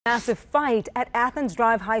Massive fight at Athens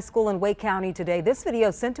Drive High School in Wake County today. This video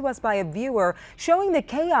sent to us by a viewer showing the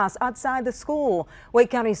chaos outside the school. Wake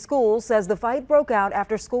County Schools says the fight broke out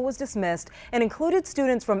after school was dismissed and included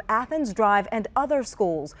students from Athens Drive and other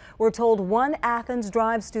schools. We're told one Athens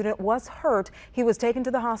Drive student was hurt. He was taken to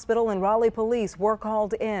the hospital and Raleigh police were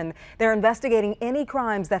called in. They're investigating any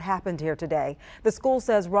crimes that happened here today. The school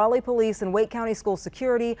says Raleigh police and Wake County school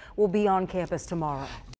security will be on campus tomorrow.